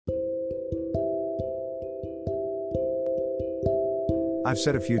I've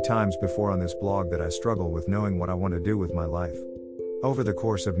said a few times before on this blog that I struggle with knowing what I want to do with my life. Over the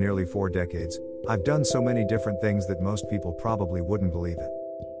course of nearly 4 decades, I've done so many different things that most people probably wouldn't believe it.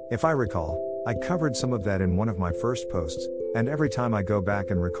 If I recall, I covered some of that in one of my first posts, and every time I go back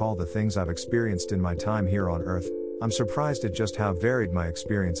and recall the things I've experienced in my time here on Earth, I'm surprised at just how varied my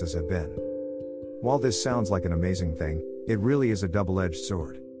experiences have been. While this sounds like an amazing thing, it really is a double-edged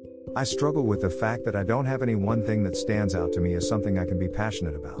sword. I struggle with the fact that I don't have any one thing that stands out to me as something I can be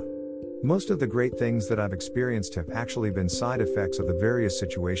passionate about. Most of the great things that I've experienced have actually been side effects of the various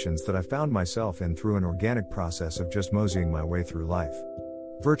situations that I found myself in through an organic process of just moseying my way through life.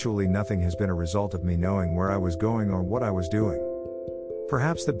 Virtually nothing has been a result of me knowing where I was going or what I was doing.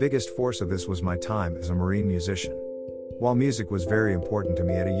 Perhaps the biggest force of this was my time as a marine musician. While music was very important to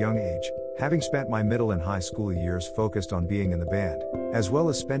me at a young age, having spent my middle and high school years focused on being in the band, as well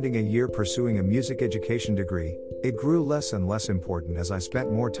as spending a year pursuing a music education degree, it grew less and less important as I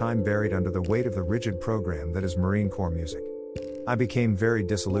spent more time buried under the weight of the rigid program that is Marine Corps music. I became very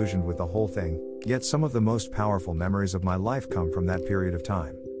disillusioned with the whole thing, yet some of the most powerful memories of my life come from that period of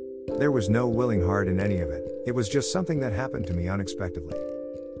time. There was no willing heart in any of it, it was just something that happened to me unexpectedly.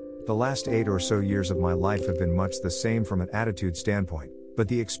 The last 8 or so years of my life have been much the same from an attitude standpoint, but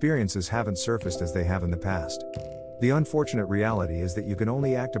the experiences haven't surfaced as they have in the past. The unfortunate reality is that you can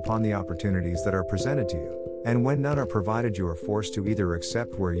only act upon the opportunities that are presented to you, and when none are provided you are forced to either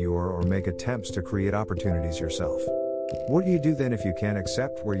accept where you are or make attempts to create opportunities yourself. What do you do then if you can't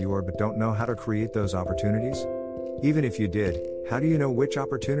accept where you are but don't know how to create those opportunities? Even if you did, how do you know which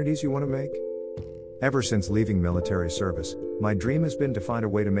opportunities you want to make? Ever since leaving military service, my dream has been to find a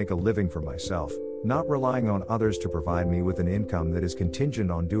way to make a living for myself, not relying on others to provide me with an income that is contingent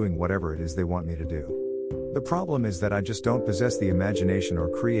on doing whatever it is they want me to do. The problem is that I just don't possess the imagination or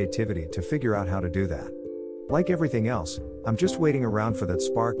creativity to figure out how to do that. Like everything else, I'm just waiting around for that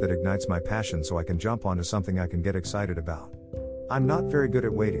spark that ignites my passion so I can jump onto something I can get excited about. I'm not very good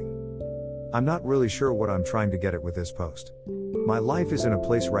at waiting. I'm not really sure what I'm trying to get at with this post. My life is in a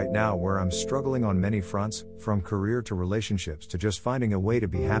place right now where I'm struggling on many fronts, from career to relationships to just finding a way to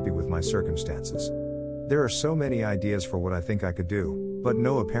be happy with my circumstances. There are so many ideas for what I think I could do, but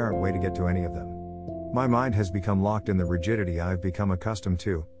no apparent way to get to any of them. My mind has become locked in the rigidity I've become accustomed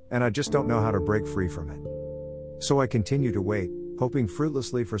to, and I just don't know how to break free from it. So I continue to wait, hoping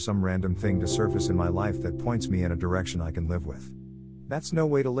fruitlessly for some random thing to surface in my life that points me in a direction I can live with. That's no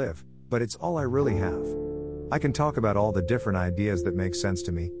way to live, but it's all I really have. I can talk about all the different ideas that make sense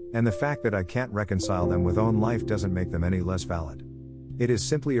to me, and the fact that I can't reconcile them with own life doesn't make them any less valid. It is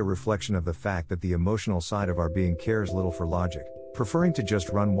simply a reflection of the fact that the emotional side of our being cares little for logic, preferring to just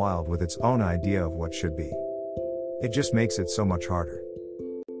run wild with its own idea of what should be. It just makes it so much harder.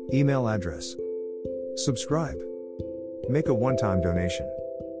 Email address. Subscribe. Make a one-time donation.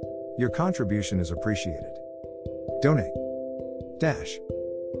 Your contribution is appreciated. Donate.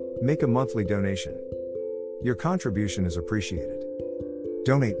 Make a monthly donation. Your contribution is appreciated.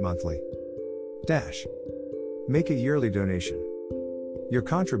 Donate monthly. Make a yearly donation. Your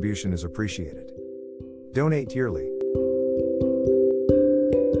contribution is appreciated. Donate yearly.